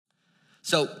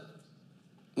So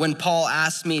when Paul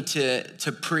asked me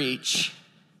to preach,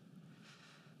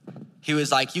 he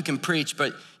was like, you can preach,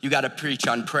 but you got to preach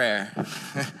on prayer.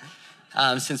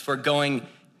 Since we're going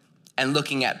and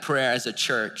looking at prayer as a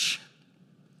church.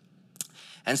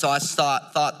 And so I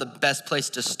thought the best place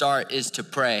to start is to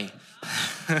pray.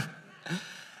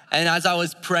 And as I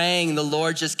was praying, the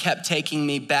Lord just kept taking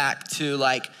me back to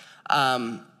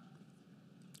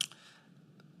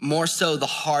more so the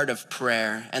heart of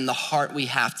prayer and the heart we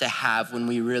have to have when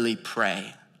we really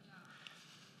pray.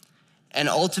 And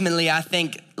ultimately, I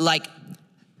think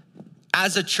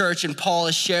as a church, and Paul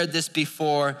has shared this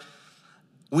before,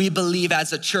 we believe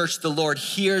as a church, the Lord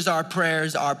hears our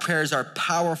prayers are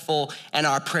powerful, and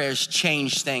our prayers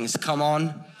change things. Come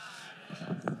on.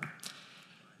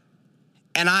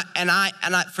 And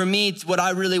for me, what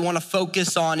I really want to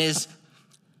focus on is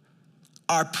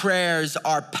our prayers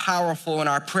are powerful and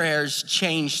our prayers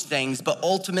change things. But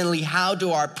ultimately, how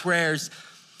do our prayers,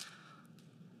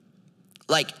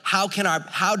 how can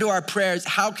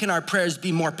our prayers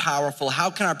be more powerful? How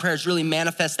can our prayers really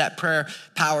manifest that prayer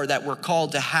power that we're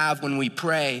called to have when we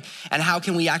pray? And how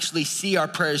can we actually see our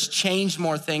prayers change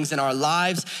more things in our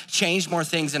lives, change more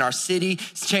things in our city,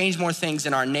 change more things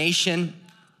in our nation?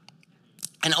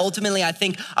 And ultimately, I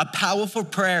think a powerful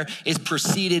prayer is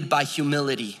preceded by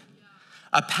humility.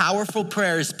 A powerful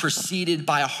prayer is preceded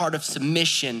by a heart of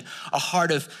submission, a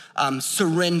heart of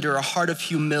surrender, a heart of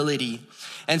humility.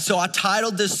 And so I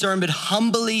titled this sermon,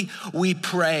 Humbly We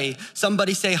Pray.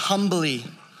 Somebody say humbly.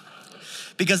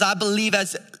 Because I believe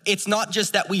it's not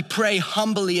just that we pray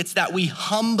humbly, it's that we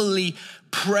humbly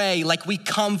pray. We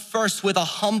come first with a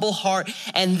humble heart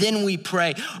and then we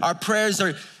pray. Our prayers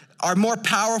are more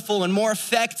powerful and more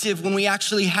effective when we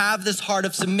actually have this heart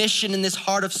of submission and this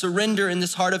heart of surrender and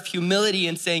this heart of humility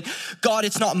and saying, God,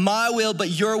 it's not my will, but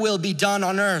your will be done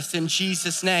on earth in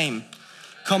Jesus' name.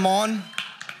 Come on.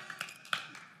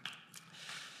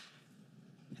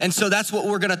 And so that's what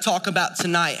we're gonna talk about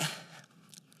tonight.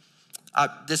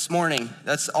 This morning,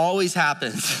 that's always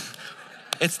happens.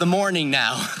 It's the morning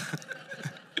now.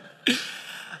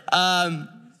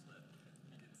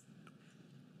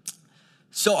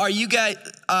 So are you guys,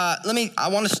 I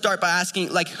wanna start by asking,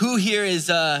 who here is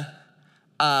the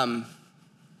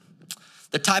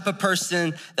type of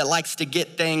person that likes to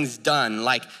get things done,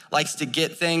 likes to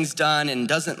get things done and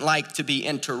doesn't like to be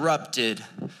interrupted?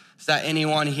 Is that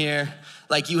anyone here?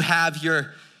 You have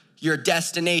your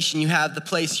destination, you have the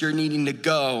place you're needing to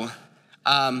go.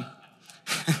 And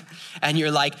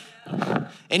you're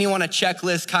anyone a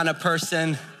checklist kind of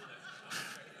person?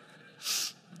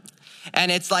 And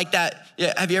it's like that,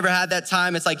 have you ever had that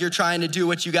time? It's you're trying to do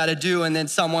what you gotta do and then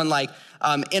someone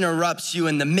interrupts you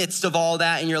in the midst of all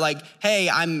that and you're hey,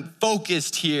 I'm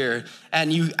focused here.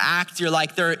 And you act, you're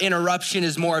their interruption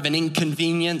is more of an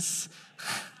inconvenience.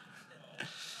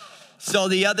 So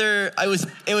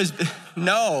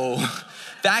no.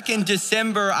 Back in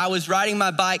December, I was riding my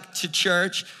bike to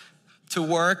church, to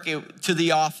work, to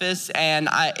the office, and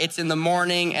it's in the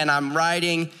morning and I'm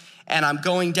riding and I'm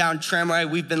going down Tramway.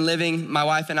 We've been living, my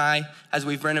wife and I, as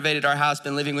we've renovated our house,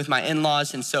 been living with my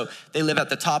in-laws, and so they live at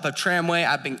the top of Tramway.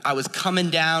 I was coming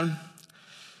down.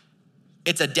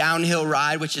 It's a downhill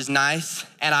ride, which is nice,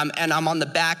 and I'm on the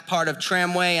back part of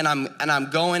Tramway, and I'm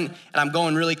going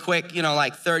really quick,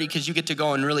 30, because you get to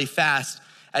going really fast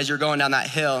as you're going down that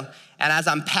hill. And as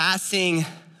I'm passing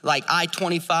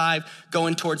I-25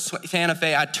 going towards Santa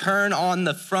Fe, I turn on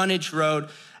the frontage road,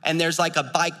 and there's a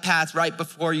bike path right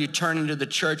before you turn into the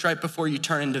church, right before you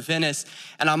turn into Venice.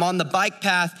 And I'm on the bike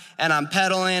path, and I'm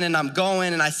pedaling, and I'm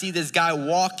going, and I see this guy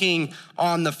walking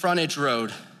on the frontage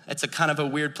road. It's a kind of a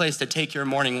weird place to take your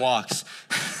morning walks.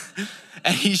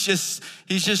 And he's just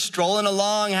strolling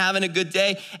along, having a good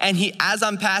day. And as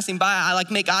I'm passing by, I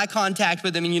make eye contact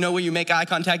with him. And you know where you make eye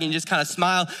contact and you just kind of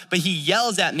smile, but he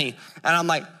yells at me. And I'm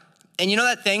and you know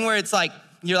that thing where it's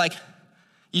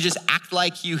you just act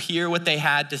like you hear what they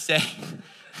had to say,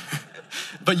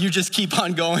 but you just keep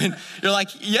on going. You're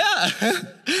yeah.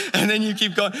 And then you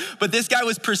keep going. But this guy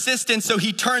was persistent, so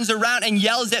he turns around and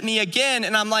yells at me again.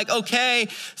 And I'm okay.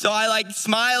 So I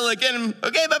smile again.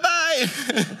 Okay, bye-bye.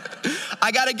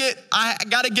 I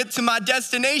gotta get to my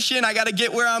destination. I gotta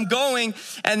get where I'm going.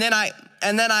 And then I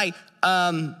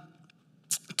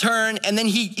turn, and then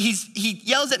he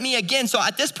yells at me again. So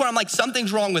at this point, I'm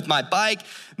something's wrong with my bike.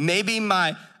 Maybe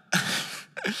my,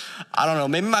 I don't know,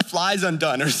 maybe my fly's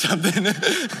undone or something.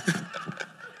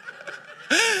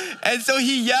 And so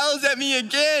he yells at me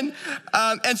again.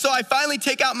 And so I finally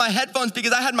take out my headphones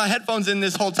because I had my headphones in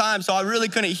this whole time, so I really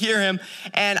couldn't hear him.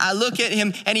 And I look at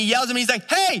him and he yells at me, he's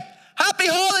hey, happy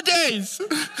holidays.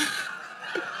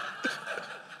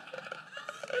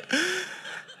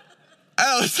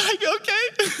 like, okay.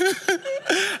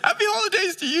 Happy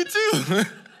holidays to you too.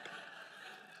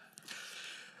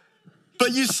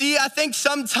 But you see, I think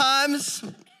sometimes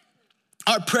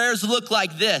our prayers look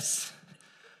like this.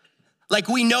 Like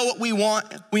we know what we want,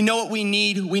 we know what we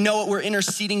need, we know what we're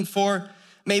interceding for.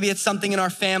 Maybe it's something in our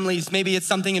families, maybe it's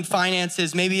something in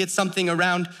finances, maybe it's something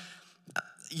around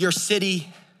your city.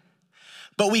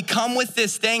 But we come with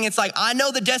this thing, it's like, I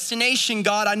know the destination,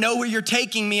 God, I know where you're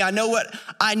taking me, I know what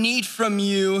I need from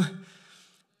you.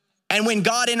 And when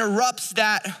God interrupts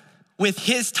that with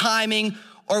his timing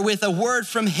or with a word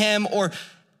from him or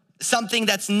something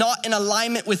that's not in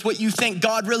alignment with what you think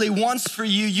God really wants for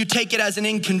you, you take it as an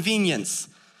inconvenience.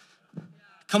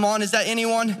 Come on, is that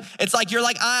anyone? It's like you're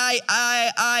like,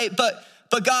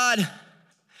 but God.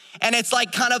 And it's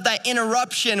like kind of that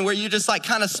interruption where you just like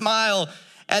kind of smile.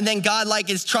 And then God like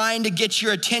is trying to get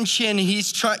your attention.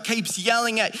 Keeps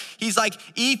yelling he's like,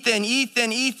 Ethan,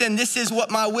 this is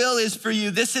what my will is for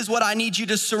you. This is what I need you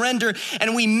to surrender.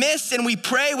 And we miss and we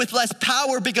pray with less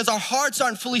power because our hearts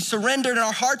aren't fully surrendered and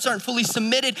our hearts aren't fully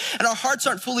submitted and our hearts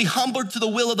aren't fully humbled to the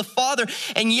will of the Father.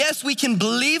 And yes, we can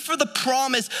believe for the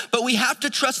promise, but we have to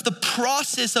trust the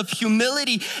process of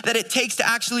humility that it takes to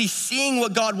actually seeing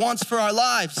what God wants for our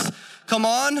lives. Come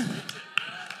on.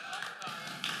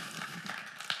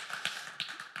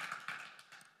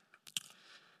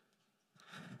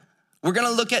 We're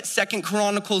gonna look at 2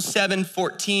 Chronicles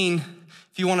 7:14,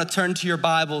 if you wanna turn to your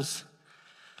Bibles.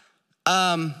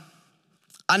 I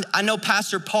know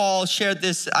Pastor Paul shared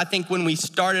this, I think, when we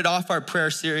started off our prayer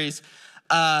series,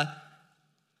 but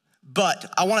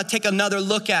I wanna take another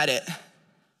look at it.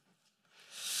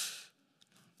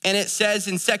 And it says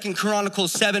in 2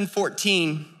 Chronicles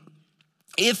 7:14,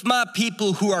 if my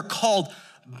people who are called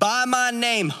by my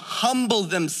name humble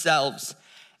themselves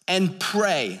and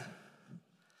pray.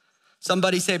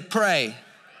 Somebody say pray.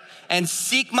 And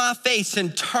seek my face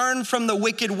and turn from the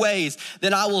wicked ways,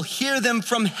 then I will hear them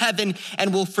from heaven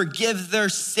and will forgive their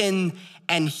sin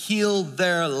and heal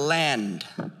their land.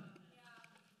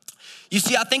 You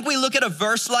see, I think we look at a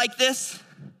verse like this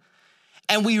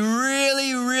and we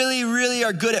really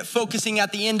are good at focusing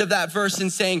at the end of that verse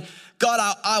and saying,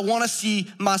 God, I wanna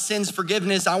see my sins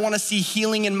forgiveness. I wanna see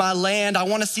healing in my land. I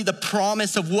wanna see the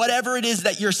promise of whatever it is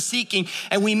that you're seeking.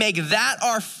 And we make that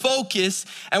our focus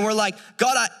and we're like,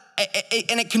 God,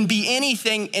 and it can be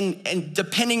anything, and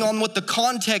depending on what the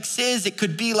context is, it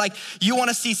could be like you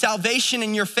wanna see salvation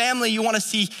in your family, you wanna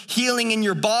see healing in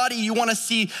your body, you wanna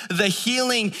see the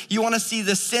healing, you wanna see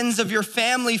the sins of your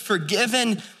family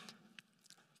forgiven.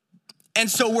 And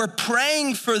so we're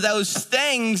praying for those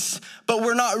things, but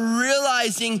we're not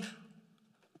realizing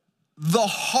the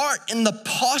heart and the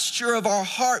posture of our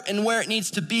heart and where it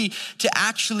needs to be to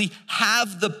actually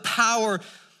have the power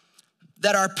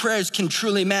that our prayers can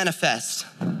truly manifest.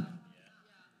 And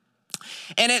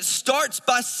it starts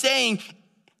by saying,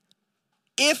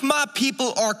 if my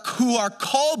people who are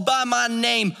called by my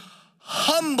name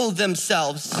humble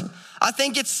themselves. I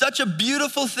think it's such a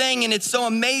beautiful thing and it's so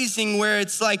amazing where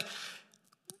it's like,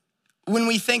 when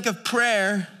we think of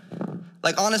prayer,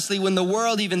 like honestly, when the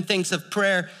world even thinks of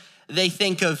prayer, they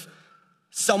think of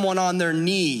someone on their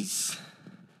knees.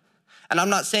 And I'm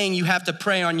not saying you have to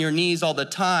pray on your knees all the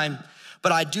time,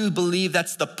 but I do believe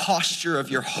that's the posture of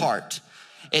your heart.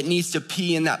 It needs to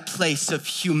be in that place of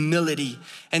humility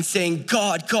and saying,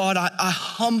 God, I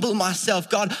humble myself.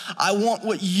 God, I want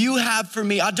what you have for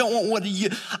me. I don't want what you,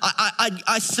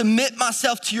 I submit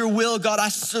myself to your will. God, I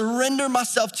surrender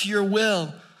myself to your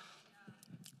will.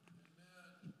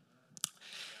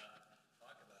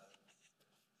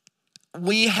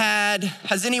 My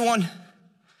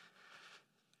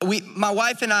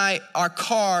wife and I, our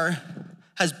car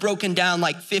has broken down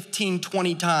like 15,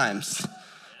 20 times.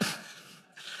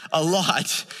 A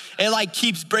lot. It like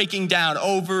keeps breaking down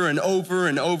over and over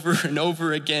and over and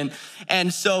over again.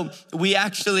 And so we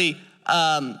actually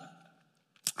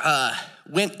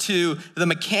went to the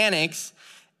mechanics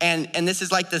and this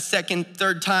is like the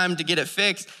third time to get it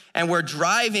fixed. And we're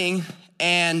driving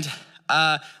and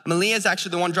Malia's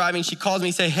actually the one driving. She calls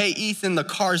me, say, hey, Ethan, the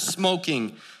car's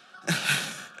smoking.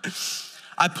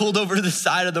 I pulled over to the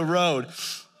side of the road.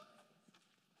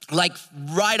 Like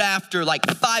right after, like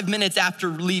 5 minutes after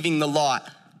leaving the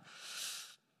lot.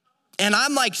 And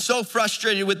I'm like so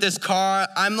frustrated with this car.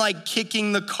 I'm like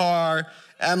kicking the car.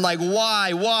 I'm like,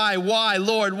 why,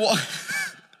 Lord, why?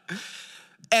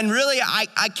 And really,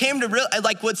 I came to realize,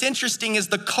 like what's interesting is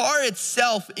the car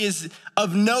itself is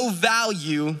of no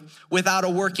value without a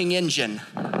working engine.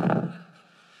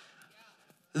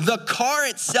 The car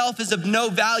itself is of no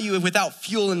value without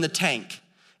fuel in the tank.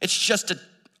 It's just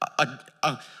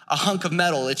a hunk of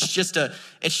metal.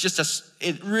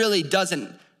 It really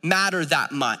doesn't matter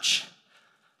that much.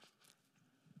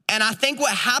 And I think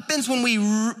what happens when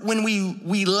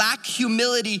we lack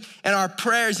humility in our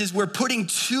prayers is we're putting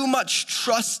too much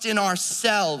trust in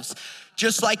ourselves,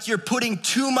 just like you're putting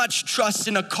too much trust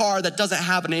in a car that doesn't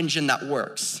have an engine that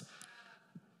works.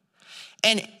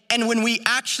 And when we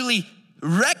actually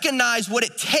recognize what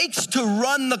it takes to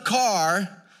run the car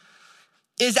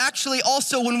is actually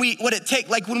also when we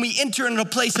enter into a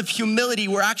place of humility,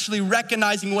 we're actually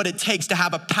recognizing what it takes to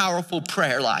have a powerful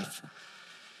prayer life.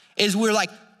 Is we're like,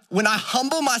 when I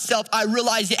humble myself, I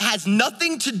realize it has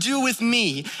nothing to do with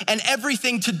me and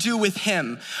everything to do with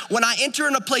him. When I enter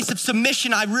in a place of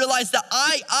submission, I realize that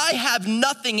I have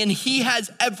nothing and he has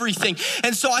everything.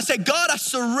 And so I say, God, I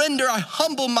surrender, I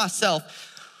humble myself.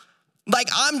 Like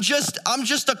I'm just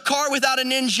a car without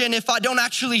an engine if I don't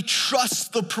actually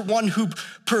trust the one who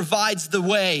provides the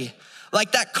way.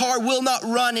 Like that car will not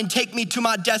run and take me to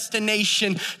my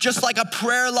destination. Just like a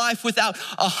prayer life without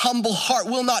a humble heart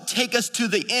will not take us to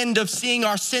the end of seeing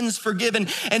our sins forgiven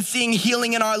and seeing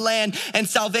healing in our land and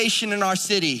salvation in our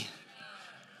city.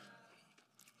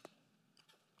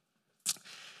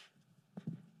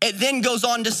 It then goes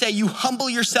on to say, you humble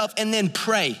yourself and then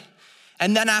pray.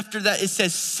 And then after that, it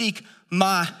says, seek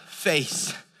my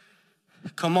face.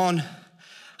 Come on.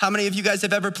 How many of you guys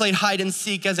have ever played hide and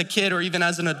seek as a kid or even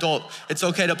as an adult? It's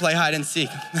okay to play hide and seek.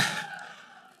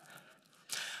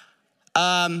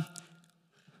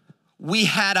 We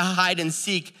had a hide and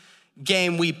seek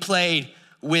game we played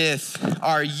with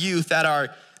our youth at our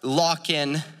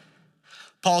lock-in.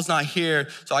 Paul's not here,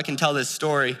 so I can tell this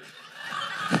story.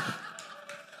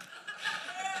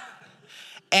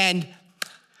 And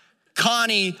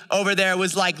Connie over there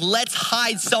was like, let's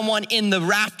hide someone in the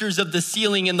rafters of the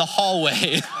ceiling in the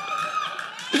hallway.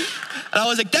 And I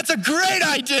was like, that's a great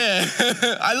idea.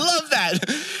 I love that.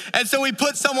 And so we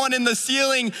put someone in the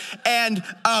ceiling and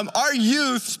our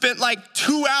youth spent like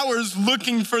 2 hours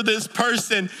looking for this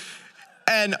person.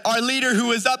 And our leader who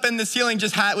was up in the ceiling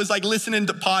was like listening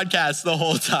to podcasts the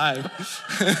whole time.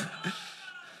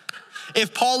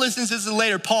 If Paul listens to this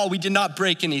later, Paul, we did not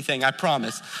break anything, I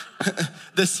promise.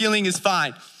 The ceiling is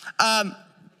fine.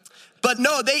 But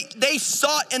no, they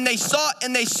sought and they sought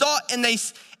and they sought and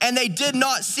they did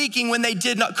not seeking when they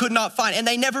could not find. And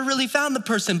they never really found the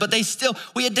person, but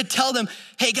we had to tell them,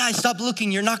 hey guys, stop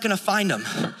looking, you're not gonna find them.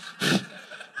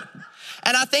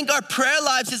 And I think our prayer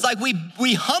lives is like we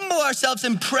humble ourselves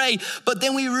and pray, but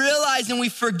then we realize and we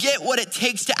forget what it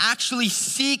takes to actually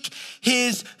seek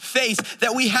his face,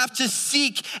 that we have to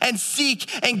seek and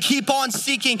keep on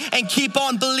seeking and keep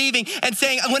on believing and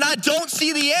saying, when I don't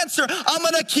see the answer, I'm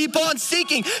gonna keep on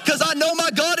seeking because I know my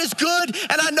God is good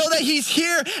and I know that he's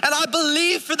here and I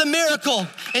believe for the miracle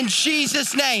in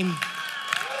Jesus' name.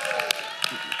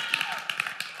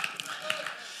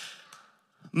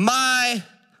 My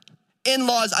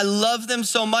in-laws, I love them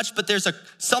so much, but there's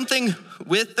something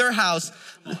with their house,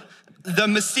 the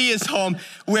Messiah's home,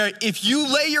 where if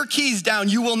you lay your keys down,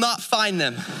 you will not find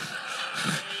them.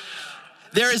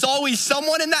 There is always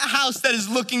someone in that house that is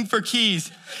looking for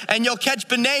keys. And you'll catch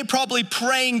Benet probably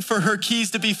praying for her keys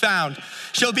to be found.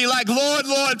 She'll be like,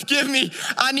 Lord, give me,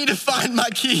 I need to find my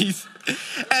keys.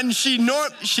 And she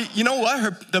you know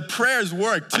what? The prayers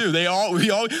work too.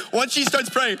 Once she starts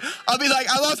praying, I'll be like,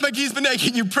 I lost my keys, Benet,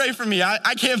 can you pray for me?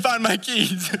 I can't find my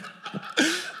keys.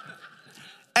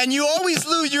 And you always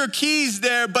lose your keys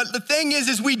there, but the thing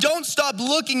is we don't stop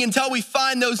looking until we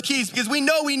find those keys because we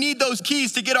know we need those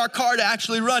keys to get our car to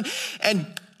actually run and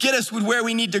get us with where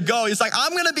we need to go. It's like,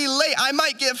 I'm gonna be late. I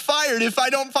might get fired if I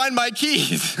don't find my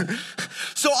keys.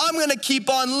 So I'm gonna keep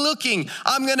on looking.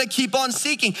 I'm gonna keep on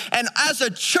seeking. And as a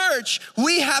church,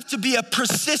 we have to be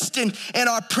persistent in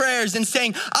our prayers and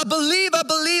saying, I believe,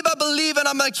 and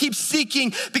I'm gonna keep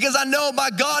seeking because I know my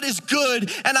God is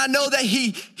good and I know that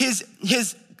his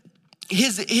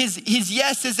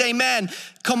yes is amen.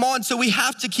 Come on, so we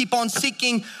have to keep on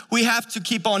seeking. We have to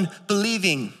keep on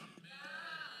believing.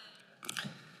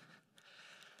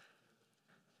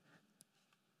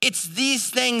 It's these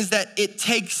things that it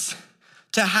takes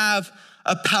to have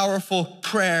a powerful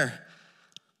prayer,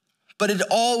 but it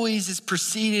always is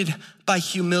preceded by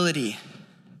humility.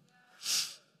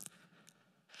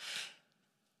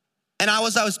 And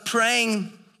as I was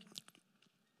praying,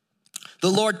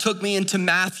 the Lord took me into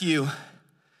Matthew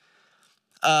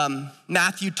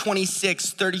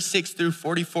 26, 36 through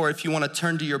 44, if you want to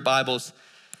turn to your Bibles.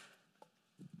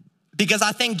 Because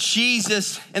I think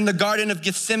Jesus in the Garden of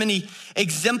Gethsemane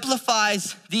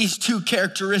exemplifies these two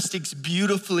characteristics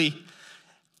beautifully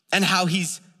and how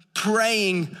he's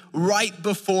praying right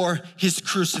before his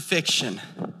crucifixion.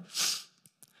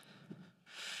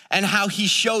 And how he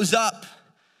shows up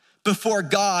before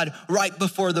God right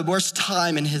before the worst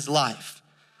time in his life.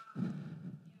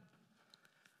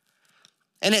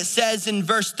 And it says in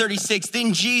verse 36,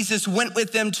 then Jesus went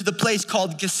with them to the place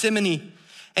called Gethsemane,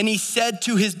 and he said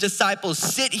to his disciples,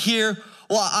 sit here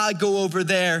while I go over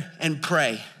there and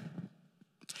pray.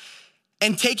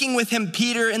 And taking with him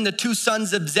Peter and the two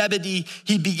sons of Zebedee,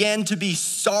 he began to be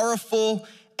sorrowful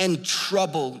and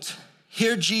troubled.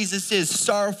 Here Jesus is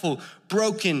sorrowful,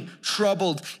 broken,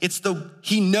 troubled.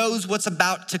 He knows what's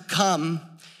about to come.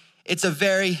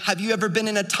 Have you ever been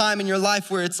in a time in your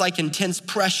life where it's like intense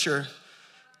pressure,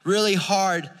 really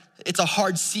hard? It's a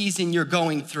hard season you're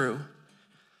going through.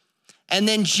 And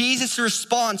then Jesus'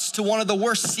 response to one of the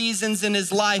worst seasons in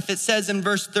his life, it says in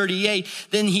verse 38,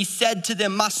 then he said to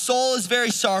them, my soul is very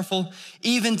sorrowful,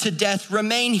 even to death.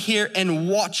 Remain here and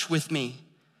watch with me.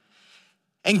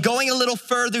 And going a little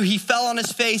further, he fell on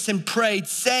his face and prayed,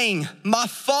 saying, my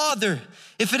Father,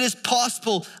 if it is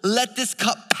possible, let this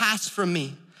cup pass from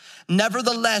me.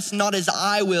 Nevertheless, not as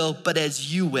I will, but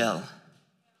as you will.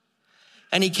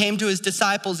 And he came to his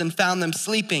disciples and found them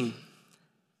sleeping.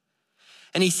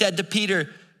 And he said to Peter,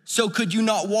 so could you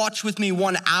not watch with me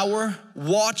 1 hour?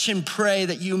 Watch and pray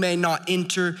that you may not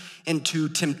enter into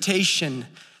temptation.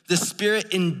 The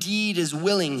spirit indeed is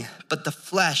willing, but the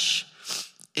flesh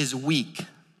is weak.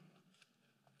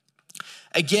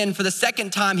 Again, for the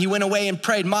second time, he went away and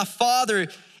prayed, my Father,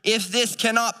 if this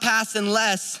cannot pass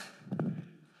unless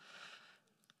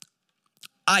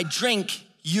I drink,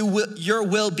 your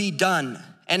will be done.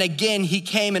 And again, he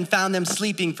came and found them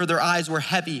sleeping, for their eyes were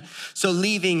heavy. So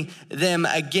leaving them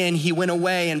again, he went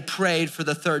away and prayed for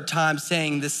the third time,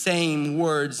 saying the same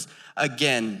words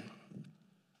again.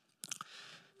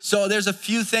 So there's a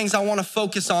few things I want to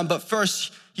focus on, but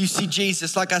first you see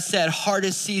Jesus, like I said,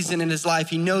 hardest season in his life.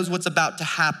 He knows what's about to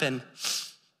happen.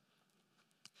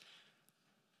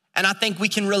 And I think we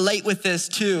can relate with this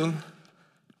too,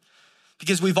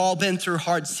 because we've all been through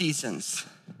hard seasons.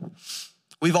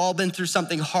 We've all been through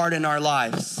something hard in our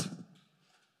lives.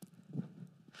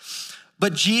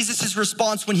 But Jesus'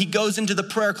 response when he goes into the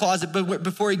prayer closet,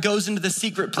 before he goes into the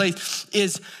secret place,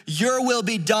 is, your will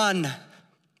be done.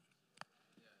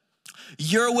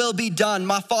 Your will be done.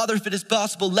 My Father, if it is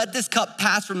possible, let this cup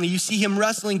pass from me. You see him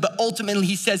wrestling, but ultimately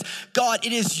he says, God,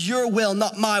 it is your will,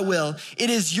 not my will.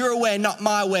 It is your way, not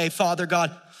my way, Father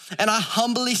God. And I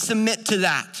humbly submit to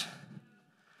that.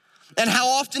 And how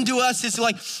often to us is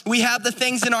like we have the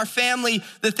things in our family,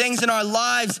 the things in our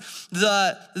lives,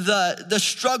 the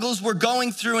struggles we're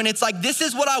going through, and it's like, this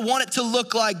is what I want it to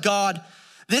look like, God.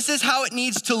 This is how it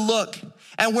needs to look.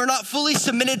 And we're not fully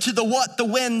submitted to the what, the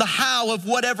when, the how of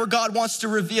whatever God wants to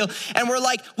reveal. And we're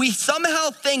like, we somehow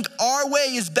think our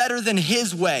way is better than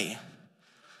his way.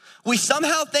 We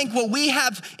somehow think what we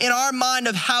have in our mind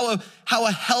of how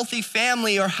a healthy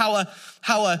family or how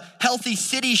a healthy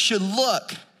city should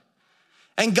look.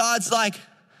 And God's like,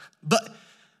 but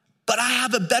I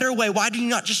have a better way. Why do you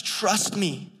not just trust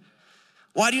me?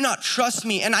 Why do you not trust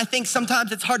me? And I think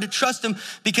sometimes it's hard to trust him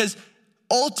because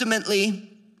ultimately,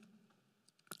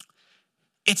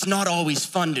 it's not always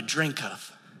fun to drink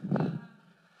of.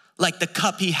 Like the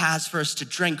cup he has for us to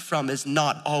drink from is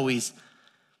not always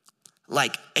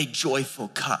like a joyful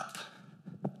cup.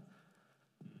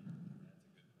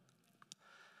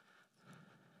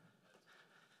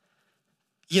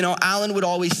 You know, Alan would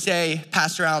always say,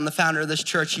 Pastor Alan, the founder of this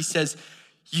church, he says,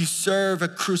 you serve a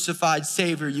crucified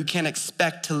Savior. You can't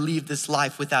expect to leave this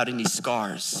life without any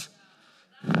scars.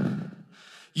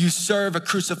 You serve a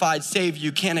crucified Savior.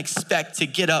 You can't expect to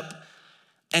get up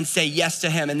and say yes to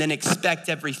him and then expect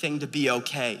everything to be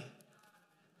okay.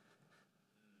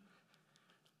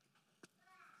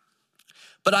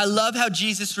 But I love how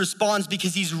Jesus responds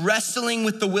because he's wrestling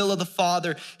with the will of the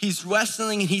Father. He's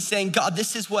wrestling and he's saying, God,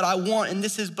 this is what I want and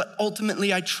this is, but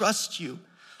ultimately I trust you.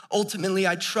 Ultimately,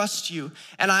 I trust you.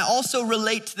 And I also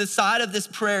relate to the side of this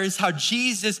prayer is how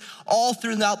Jesus all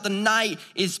throughout the night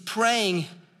is praying.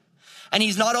 And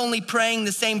he's not only praying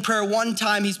the same prayer one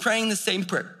time, he's praying the same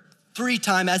prayer 3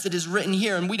 times as it is written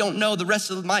here. And we don't know the rest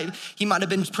of the night. He might have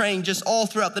been praying just all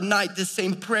throughout the night, this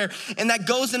same prayer. And that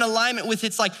goes in alignment with,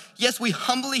 it's like, yes,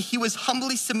 he was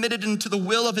humbly submitted into the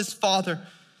will of his Father.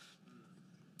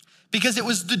 Because it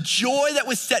was the joy that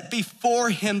was set before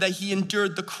him that he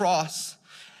endured the cross.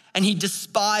 And he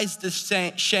despised the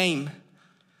shame.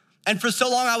 And for so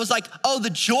long I was like, oh, the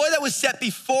joy that was set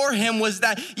before him was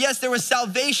that, yes, there was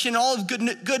salvation, all of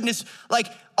goodness, like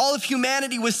all of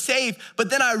humanity was saved. But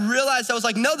then I realized, I was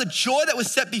like, no, the joy that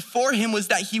was set before him was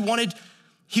that he wanted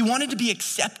He wanted to be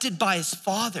accepted by his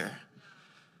Father.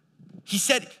 He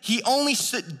said he only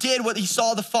did what he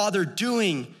saw the Father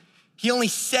doing. He only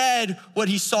said what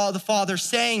he saw the Father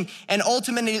saying. And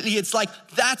ultimately, it's like,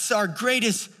 that's the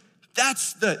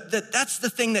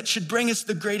thing that should bring us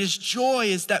the greatest joy,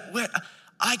 is that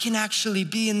I can actually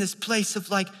be in this place of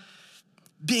like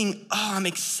being, I'm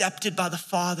accepted by the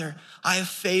Father. I have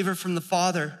favor from the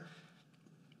Father.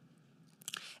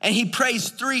 And he prays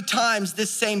 3 times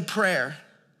this same prayer.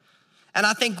 And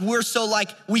I think we're so like,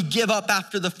 we give up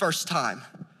after the first time.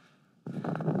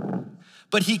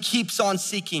 But he keeps on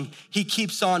seeking. He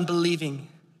keeps on believing.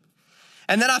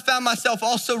 And then I found myself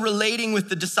also relating with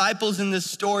the disciples in this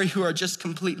story who are just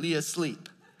completely asleep.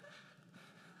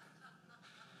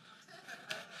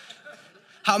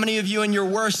 How many of you in your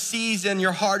worst season,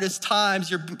 your hardest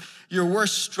times, your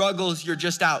worst struggles, you're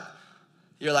just out?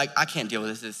 You're like, I can't deal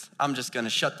with this. I'm just gonna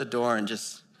shut the door and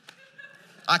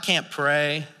I can't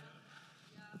pray.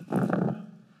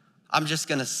 I'm just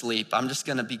gonna sleep. I'm just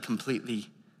gonna be completely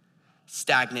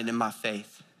stagnant in my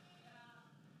faith.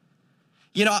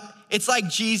 You know, it's like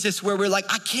Jesus where we're like,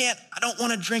 I don't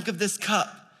wanna drink of this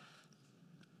cup.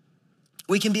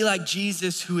 We can be like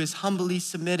Jesus who is humbly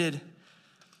submitted.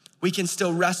 We can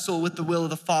still wrestle with the will of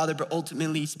the Father, but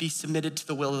ultimately be submitted to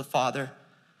the will of the Father.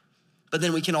 But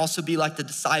then we can also be like the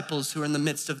disciples who are in the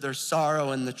midst of their sorrow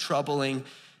and the troubling,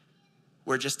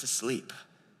 we're just asleep.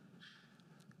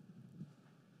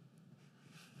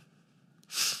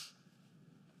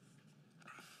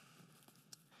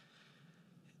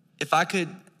 If I could,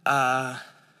 I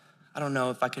don't know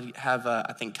if I could have,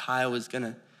 I think Kyle was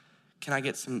can I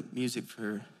get some music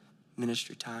for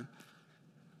ministry time?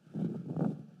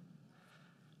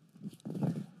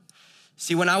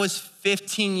 See, when I was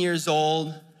 15 years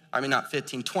old,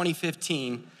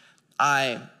 2015,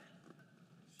 it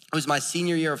was my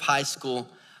senior year of high school.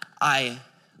 I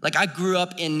grew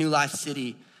up in New Life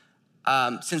City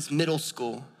since middle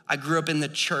school. I grew up in the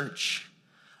church.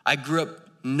 I grew up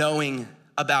knowing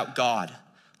about God.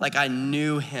 Like I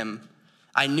knew him.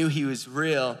 I knew he was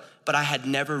real, but I had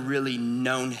never really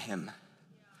known him.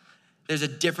 There's a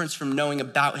difference from knowing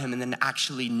about him and then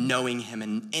actually knowing him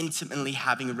and intimately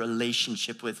having a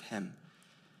relationship with him.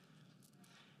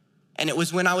 And it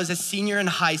was when I was a senior in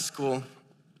high school,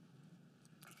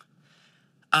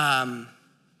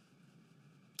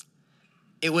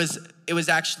 it was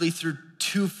actually through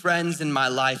 2 friends in my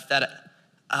life that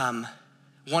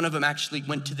one of them actually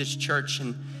went to this church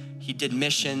and he did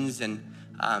missions, and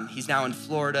he's now in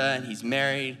Florida and he's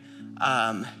married.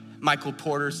 Michael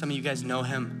Porter, some of you guys know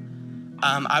him.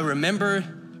 I remember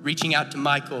reaching out to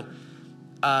Michael,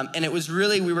 and it was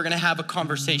really, we were gonna have a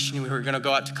conversation. We were gonna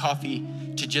go out to coffee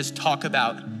to just talk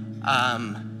about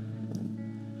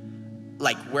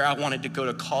like where I wanted to go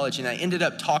to college. And I ended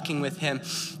up talking with him,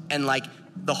 and like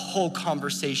the whole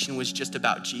conversation was just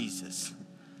about Jesus.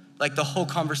 Like the whole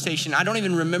conversation, I don't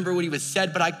even remember what he was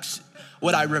said, but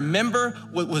what I remember,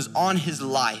 what was on his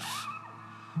life,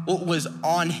 what was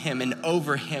on him and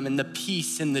over him, and the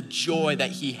peace and the joy that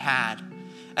he had.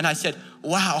 And I said,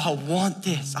 wow, I want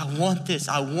this, I want this,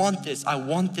 I want this, I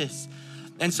want this.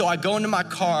 And so I go into my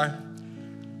car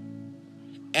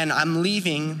and I'm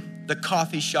leaving the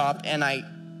coffee shop, and I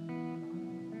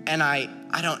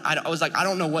was like, I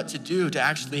don't know what to do to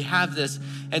actually have this.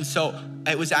 And so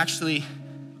it was actually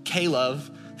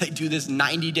K-Love. They do this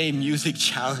 90-day music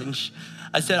challenge.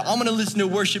 I said, I'm gonna listen to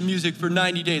worship music for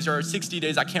 90 days or 60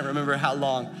 days. I can't remember how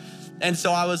long. And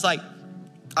so I was like,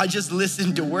 I just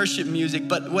listened to worship music.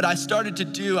 But what I started to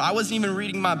do, I wasn't even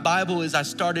reading my Bible, is I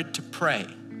started to pray.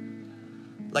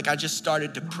 Like I just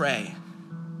started to pray.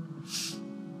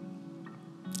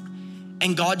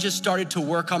 And God just started to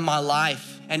work on my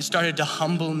life and started to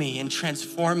humble me and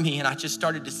transform me. And I just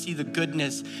started to see the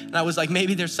goodness. And I was like,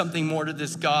 maybe there's something more to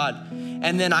this God.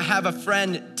 And then I have a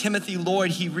friend, Timothy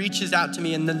Lloyd, he reaches out to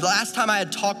me. And the last time I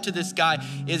had talked to this guy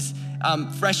is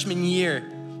freshman year.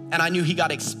 And I knew he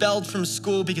got expelled from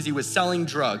school because he was selling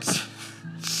drugs.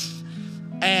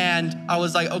 And I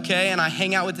was like, okay, and I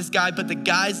hang out with this guy, but the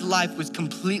guy's life was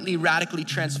completely radically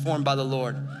transformed by the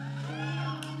Lord.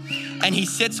 And he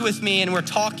sits with me and we're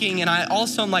talking, and I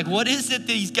also am like, what is it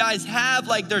these guys have?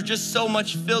 Like they're just so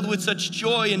much filled with such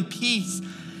joy and peace.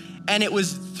 And it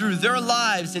was through their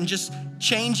lives and just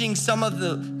changing some of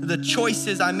the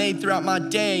choices I made throughout my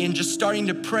day and just starting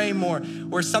to pray more,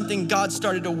 where something God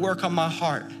started to work on my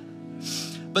heart.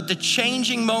 But the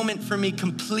changing moment for me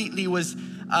completely was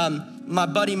my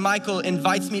buddy Michael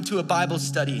invites me to a Bible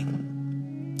study.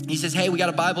 He says, hey, we got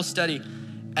a Bible study.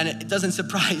 And it doesn't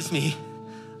surprise me.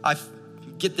 I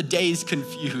get the days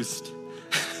confused.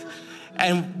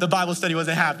 and the Bible study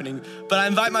wasn't happening. But I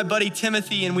invite my buddy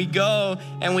Timothy, and we go,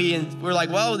 and we're like,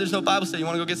 well, there's no Bible study. You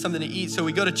wanna go get something to eat? So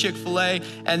we go to Chick-fil-A,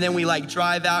 and then we like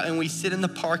drive out, and we sit in the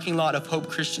parking lot of Hope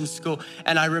Christian School.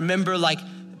 And I remember like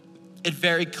it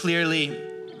very clearly,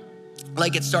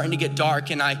 like it's starting to get dark,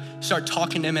 and I start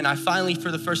talking to him, and I finally,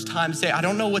 for the first time, say, I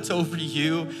don't know what's over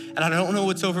you, and I don't know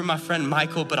what's over my friend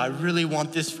Michael, but I really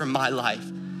want this for my life.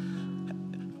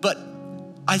 But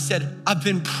I said, I've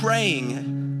been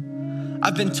praying,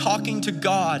 I've been talking to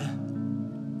God,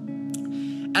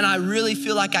 and I really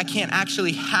feel like I can't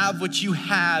actually have what you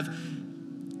have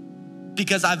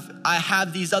because I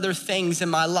have these other things in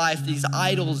my life, these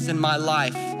idols in my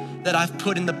life that I've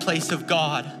put in the place of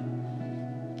God.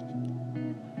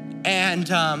 And,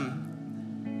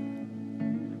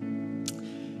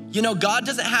 you know, God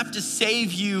doesn't have to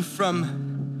save you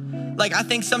from, like, I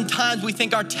think sometimes we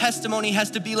think our testimony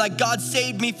has to be like, God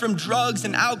saved me from drugs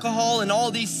and alcohol and all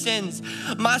these sins.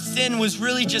 My sin was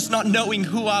really just not knowing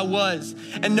who I was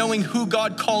and knowing who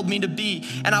God called me to be.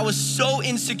 And I was so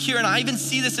insecure, and I even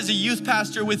see this as a youth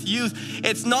pastor with youth.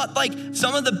 It's not like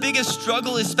some of the biggest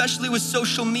struggle, especially with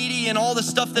social media and all the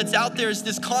stuff that's out there, is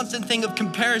this constant thing of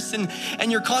comparison.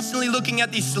 And you're constantly looking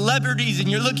at these celebrities,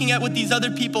 and you're looking at what these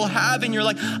other people have, and you're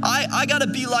like, I gotta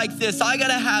be like this, I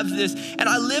gotta have this. And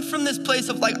I live from this place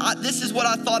of like, this is what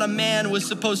I thought a man was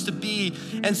supposed to be.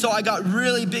 And so I got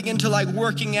really big into like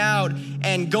working out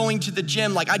and going to the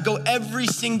gym. Like I'd go every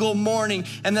single morning,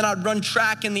 and then I'd run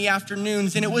track in the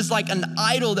afternoons. And it was like an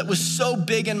idol that was so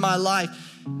big in my life.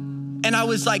 And I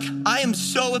was like, I am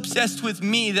so obsessed with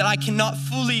me that I cannot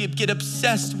fully get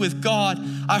obsessed with God.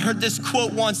 I heard this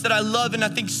quote once that I love and I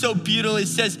think so beautiful. It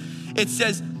says,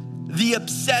 the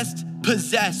obsessed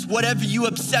possess. Whatever you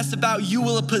obsess about, you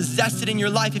will possess it in your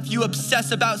life. If you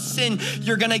obsess about sin,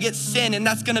 you're gonna get sin, and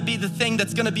that's gonna be the thing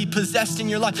that's gonna be possessed in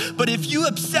your life. But if you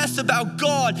obsess about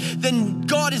God, then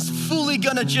God is fully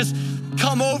gonna just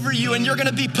come over you, and you're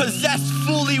gonna be possessed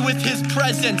fully with his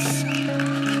presence.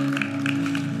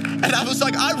 And I was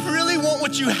like, I really want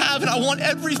what you have, and I want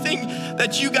everything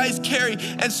that you guys carry.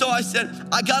 And so I said,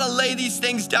 I gotta lay these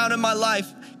things down in my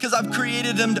life because I've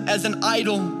created them as an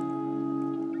idol.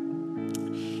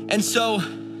 And so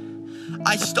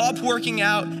I stopped working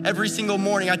out every single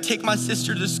morning. I take my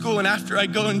sister to school, and after I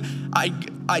go and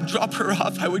I drop her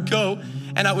off, I would go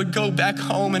back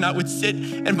home, and I would sit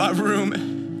in my room,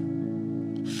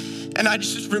 and I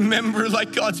just remember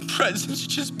like God's presence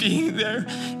just being there.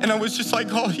 And I was just like,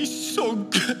 oh, he's so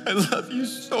good. I love you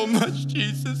so much,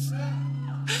 Jesus.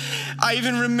 I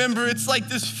even remember it's like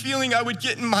this feeling I would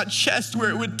get in my chest where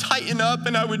it would tighten up,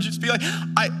 and I would just be like,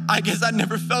 I guess I'd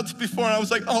never felt it before. And I was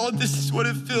like, oh, this is what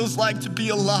it feels like to be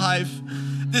alive.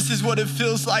 This is what it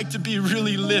feels like to be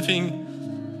really living.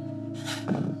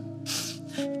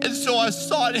 And so I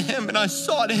sought him, and I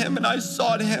sought him, and I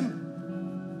sought him.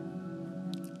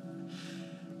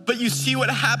 But you see, what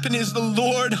happened is the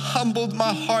Lord humbled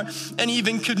my heart and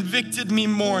even convicted me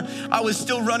more. I was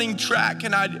still running track,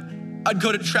 and I'd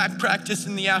go to track practice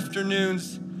in the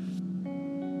afternoons.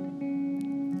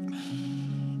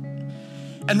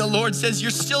 And the Lord says, you're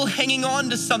still hanging on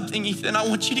to something, Ethan. I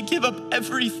want you to give up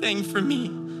everything for me.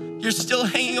 You're still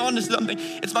hanging on to something.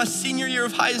 It's my senior year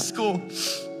of high school.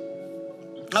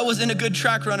 I wasn't a good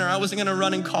track runner. I wasn't gonna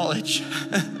run in college.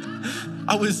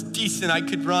 I was decent, I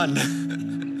could run.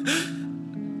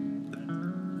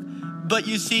 But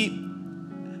you see,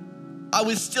 I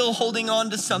was still holding on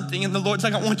to something, and the Lord's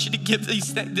like, I want you to give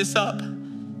this up.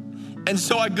 And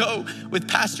so I go with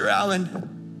Pastor Allen,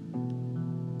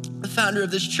 the founder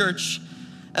of this church,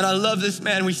 and I love this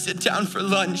man. We sit down for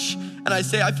lunch, and I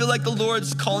say, I feel like the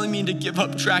Lord's calling me to give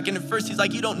up track. And at first he's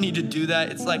like, you don't need to do that.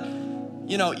 It's like,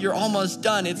 you know, you're almost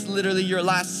done. It's literally your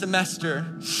last semester.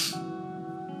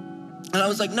 And I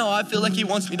was like, no, I feel like he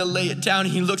wants me to lay it down.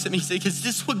 And he looks at me and says, is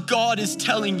this what God is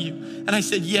telling you? And I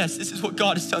said, yes, this is what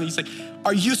God is telling you. He's like,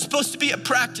 are you supposed to be at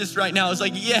practice right now? I was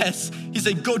like, yes. He's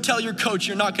like, go tell your coach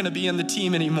you're not gonna be on the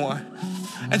team anymore.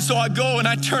 And so I go and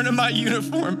I turn in my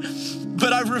uniform.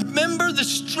 But I remember the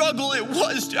struggle it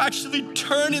was to actually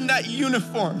turn in that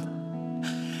uniform.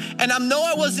 And I know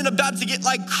I wasn't about to get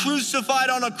like crucified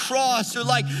on a cross or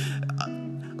like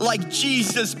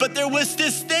Jesus, but there was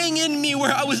this thing in me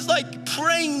where I was like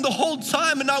praying the whole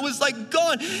time, and I was like,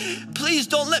 God, please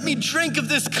don't let me drink of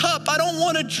this cup. I don't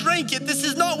want to drink it. This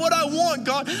is not what I want,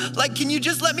 God. Like, can you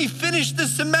just let me finish the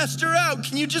semester out?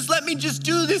 Can you just let me just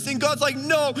do this? And God's like,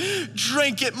 no,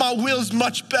 drink it. My will's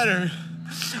much better.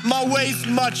 My way's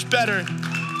much better.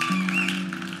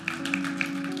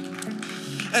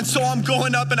 And so I'm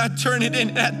going up and I turn it in.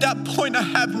 And at that point, I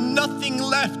have nothing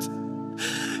left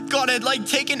God had like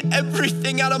taken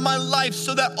everything out of my life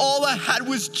so that all I had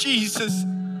was Jesus.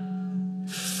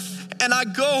 And I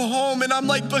go home and I'm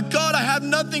like, but God, I have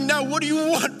nothing now. What do you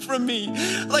want from me?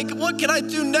 Like, what can I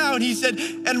do now? And he said,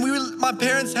 and my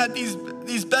parents had these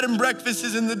bed and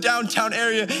breakfasts in the downtown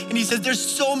area. And he said, there's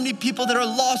so many people that are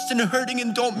lost and hurting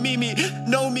and don't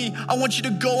know me. I want you to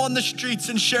go on the streets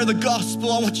and share the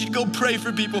gospel. I want you to go pray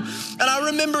for people. And I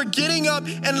remember getting up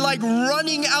and like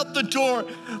running out the door.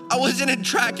 I wasn't in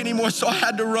track anymore, so I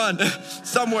had to run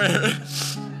somewhere.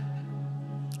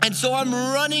 And so I'm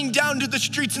running down to the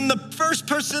streets, and the first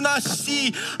person I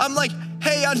see, I'm like,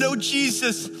 hey, I know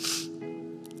Jesus.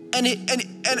 And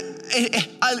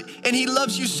he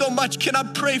loves you so much. Can I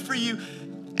pray for you?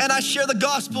 And I share the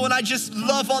gospel, and I just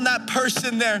love on that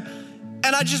person there.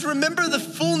 And I just remember the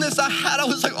fullness I had. I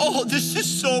was like, oh, this is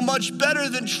so much better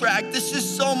than track. This is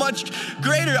so much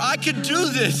greater. I could do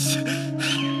this.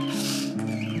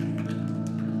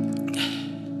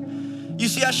 You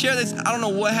see, I share this. I don't know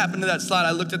what happened to that slide.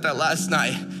 I looked at that last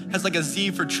night. It has like a Z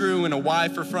for true and a Y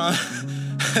for from.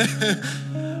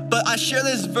 But I share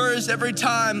this verse every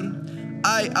time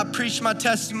I preach my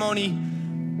testimony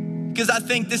because I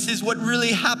think this is what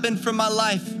really happened from my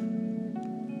life.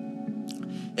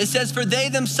 It says, for they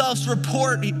themselves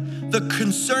report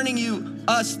concerning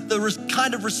us, the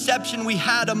kind of reception we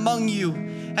had among you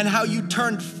and how you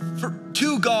turned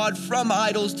to God from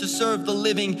idols to serve the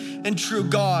living and true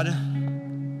God.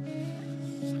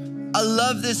 I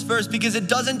love this verse because it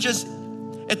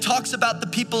talks about the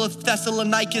people of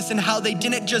Thessalonicus and how they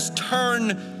didn't just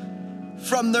turn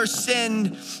from their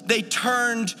sin, they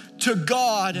turned to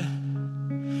God.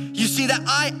 You see that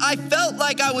I felt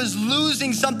like I was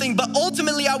losing something, but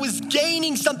ultimately I was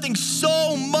gaining something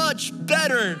so much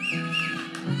better.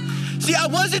 See, I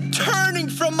wasn't turning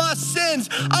from my sins.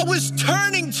 I was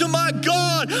turning to my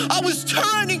God. I was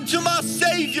turning to my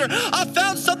Savior. I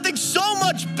found something so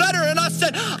much better, and I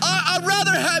said, I'd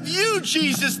rather have you,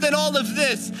 Jesus, than all of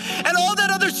this. And all that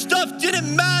other stuff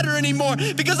didn't matter anymore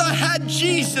because I had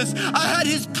Jesus. I had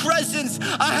his presence.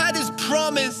 I had his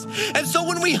promise. And so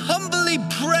when we humbly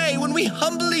pray, when we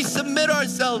humbly submit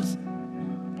ourselves,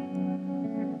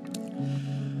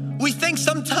 we think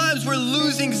sometimes we're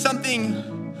losing something,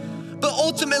 but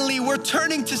ultimately, we're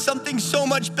turning to something so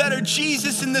much better.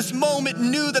 Jesus in this moment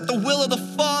knew that the will of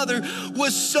the Father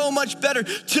was so much better.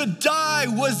 To die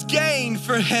was gain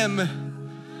for him.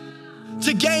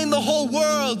 To gain the whole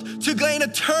world, to gain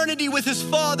eternity with his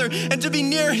Father, and to be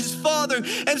near his Father.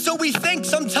 And so we think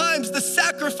sometimes the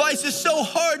sacrifice is so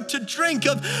hard to drink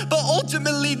of, but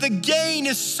ultimately the gain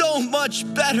is so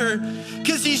much better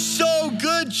because he's so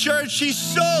good, church. He's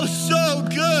so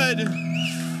good.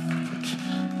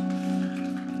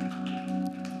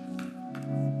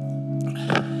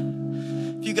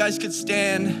 You guys could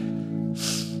stand.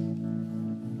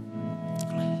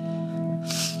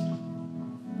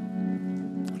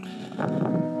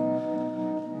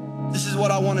 This is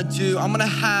what I want to do. I'm going to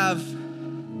have,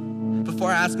 before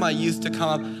I ask my youth to come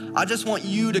up, I just want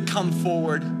you to come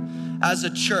forward as a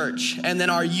church, and then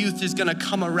our youth is going to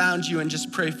come around you and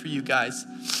just pray for you guys.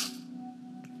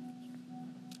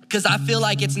 Because I feel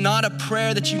like it's not a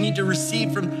prayer that you need to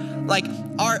receive from, like,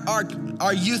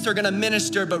 our youth are gonna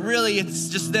minister, but really it's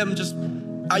just them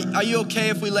are you okay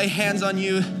if we lay hands on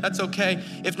you? That's okay.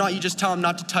 If not, you just tell them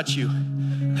not to touch you.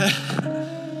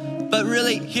 But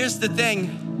really, here's the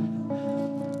thing.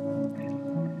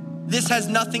 This has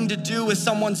nothing to do with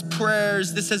someone's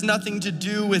prayers. This has nothing to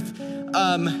do with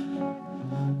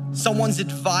someone's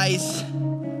advice.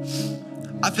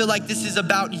 I feel like this is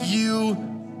about you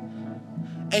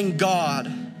and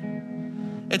God.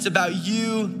 It's about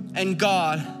you and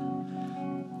God.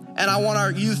 And I want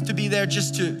our youth to be there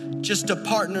just to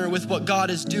partner with what God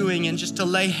is doing and just to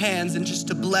lay hands and just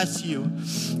to bless you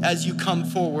as you come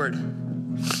forward.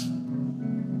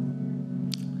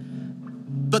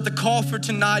 But the call for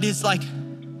tonight is like,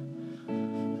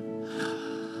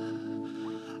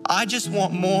 I just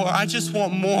want more, I just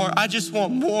want more, I just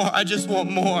want more, I just want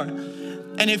more.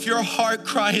 And if your heart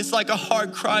cry is like a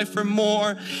heart cry for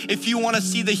more, if you want to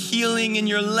see the healing in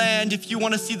your land, if you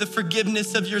want to see the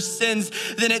forgiveness of your sins,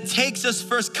 then it takes us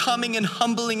first coming and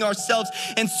humbling ourselves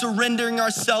and surrendering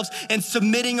ourselves and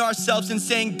submitting ourselves and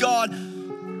saying, God,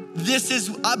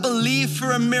 I believe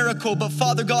for a miracle, but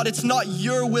Father God, it's not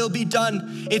your will be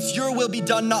done. It's your will be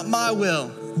done, not my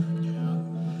will.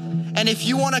 And if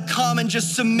you want to come and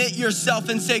just submit yourself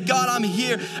and say, God, I'm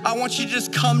here, I want you to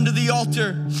just come to the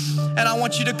altar. And I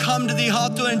want you to come to the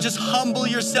altar and just humble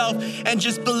yourself and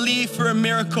just believe for a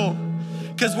miracle.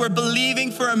 Because we're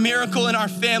believing for a miracle in our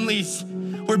families.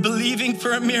 We're believing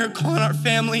for a miracle in our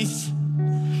families.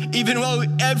 Even though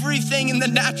everything in the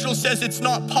natural says it's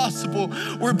not possible,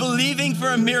 we're believing for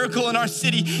a miracle in our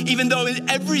city. Even though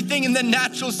everything in the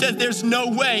natural says there's no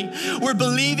way, we're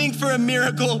believing for a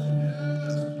miracle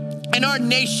in our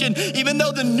nation. Even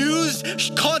though the news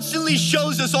constantly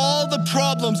shows us all the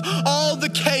problems, all the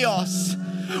chaos,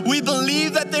 we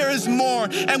believe that there is more,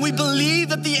 and we believe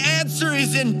that the answer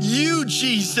is in you,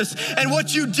 Jesus, and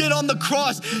what you did on the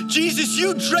cross. Jesus,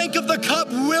 you drank of the cup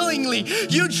willingly.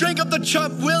 You drank of the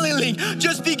cup willingly.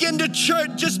 Just begin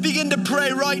to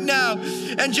pray right now,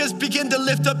 and just begin to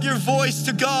lift up your voice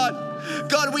to God.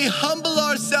 God, we humble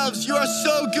ourselves. You are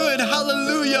so good.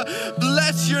 Hallelujah.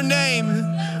 Bless your name.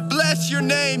 Bless your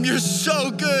name. You're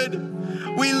so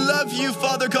good. We love you,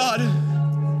 Father God.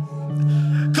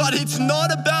 God, it's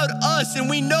not about us, and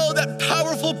we know that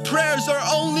powerful prayers are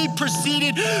only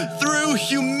preceded through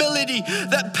humility,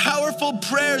 that powerful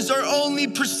prayers are only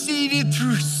preceded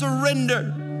through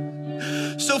surrender.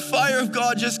 So fire of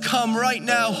God, just come right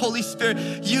now. Holy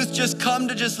Spirit, youth, just come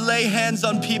to just lay hands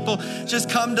on people. Just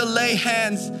come to lay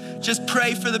hands. Just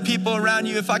pray for the people around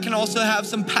you. If I can also have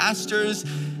some pastors,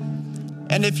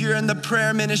 and if you're in the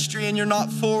prayer ministry and you're not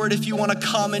forward, if you want to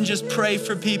come and just pray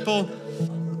for people.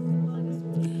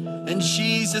 In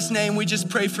Jesus' name, we just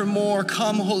pray for more.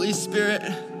 Come, Holy Spirit.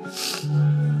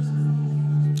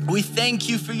 We thank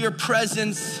you for your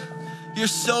presence. You're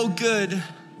so good.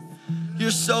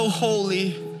 You're so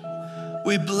holy.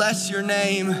 We bless your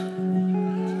name.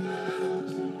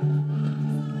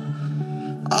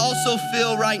 I also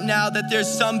feel right now that there's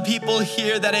some people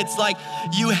here that it's like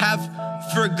you have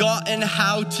forgotten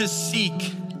how to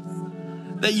seek.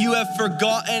 That you have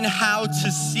forgotten how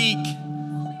to seek.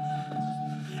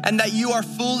 And that you are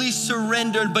fully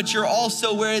surrendered, but you're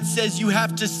also where it says you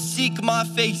have to seek my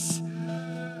face.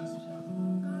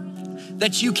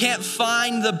 That you can't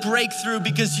find the breakthrough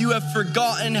because you have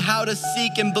forgotten how to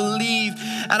seek and believe.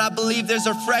 And I believe there's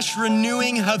a fresh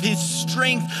renewing of his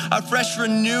strength, a fresh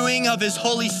renewing of his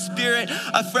Holy Spirit,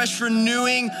 a fresh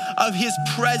renewing of his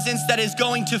presence that is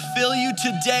going to fill you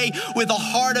today with a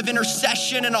heart of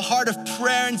intercession and a heart of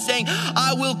prayer and saying,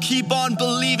 I will keep on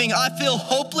believing. I feel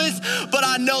hopeless, but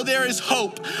I know there is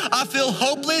hope. I feel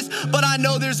hopeless, but I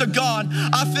know there's a God.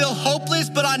 I feel hopeless,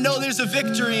 but I know there's a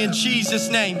victory in Jesus'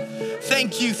 name.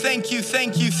 Thank you, thank you,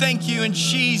 thank you, thank you in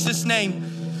Jesus'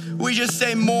 name. We just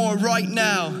say more right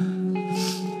now.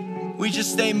 We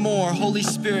just say more. Holy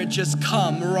Spirit, just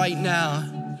come right now.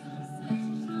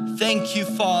 Thank you,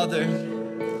 Father.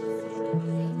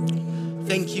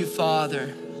 Thank you,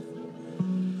 Father.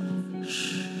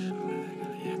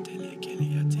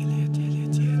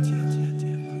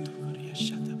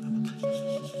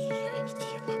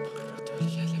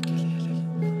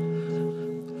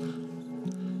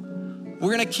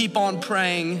 We're gonna keep on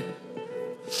praying,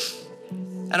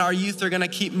 and our youth are gonna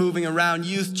keep moving around.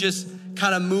 Youth just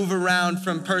kind of move around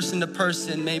from person to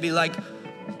person, maybe like,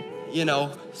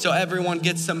 so everyone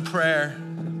gets some prayer.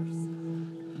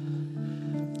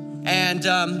 And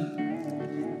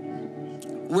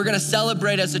we're gonna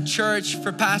celebrate as a church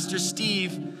for Pastor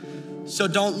Steve, so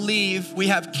don't leave. We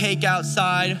have cake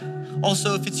outside.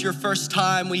 Also, if it's your first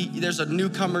time, there's a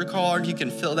newcomer card, you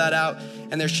can fill that out.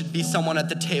 And there should be someone at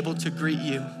the table to greet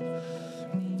you.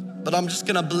 But I'm just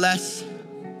gonna bless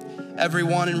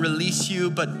everyone and release you,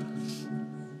 but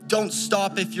don't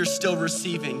stop if you're still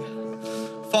receiving.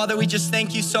 Father, we just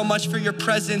thank you so much for your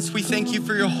presence. We thank you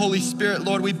for your Holy Spirit,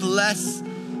 Lord. We bless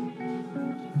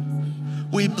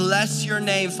your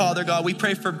name, Father God. We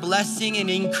pray for blessing and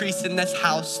increase in this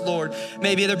house, Lord.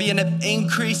 Maybe there be an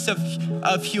increase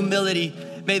of humility.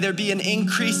 May there be an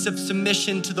increase of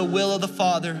submission to the will of the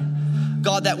Father.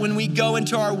 God, that when we go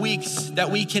into our weeks, that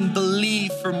we can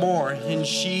believe for more in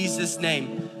Jesus'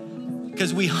 name,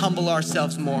 because we humble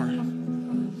ourselves more.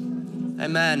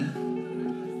 Amen.